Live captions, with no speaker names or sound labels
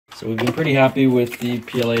So we've been pretty happy with the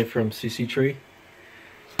PLA from CCtree.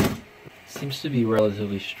 Seems to be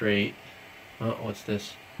relatively straight. Oh, what's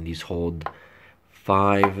this? These hold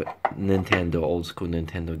 5 Nintendo, old school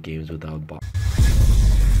Nintendo games without box.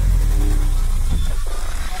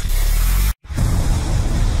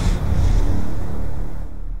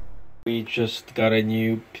 We just got a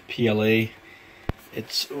new PLA.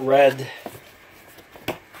 It's red.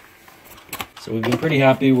 So we've been pretty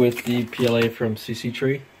happy with the PLA from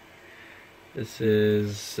CCtree. This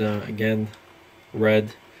is, again,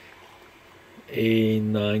 red.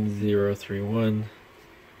 A9031.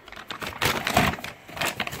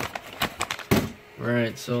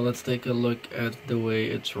 Alright, so let's take a look at the way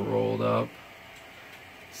it's rolled up.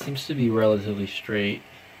 Seems to be relatively straight.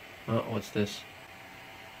 Oh, what's this?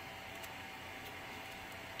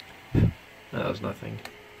 That was nothing.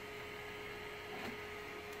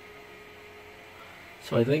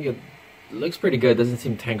 So I think it looks pretty good. Doesn't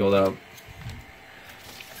seem tangled up.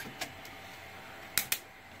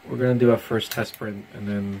 We're gonna do a first test print and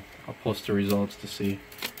then I'll post the results to see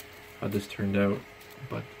how this turned out,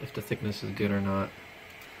 but if the thickness is good or not.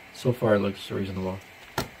 So far it looks reasonable.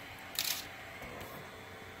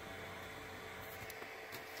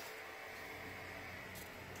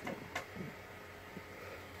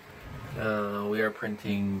 We are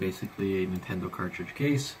printing basically a Nintendo cartridge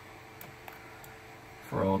case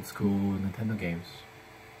for old school Nintendo games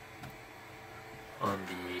on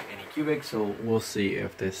the Anycubic, so we'll see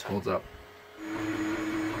if this holds up.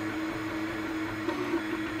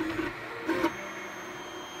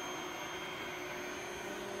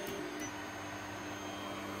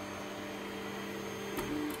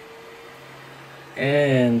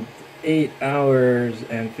 And 8 hours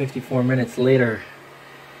and 54 minutes later,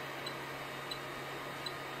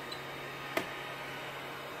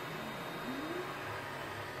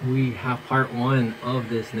 we have part 1 of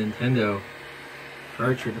this Nintendo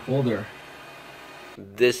cartridge holder.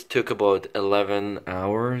 This took about 11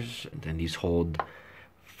 hours, and then these hold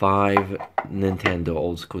 5 Nintendo,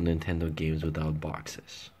 old school Nintendo games without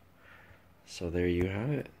boxes. So there you have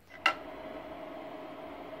it.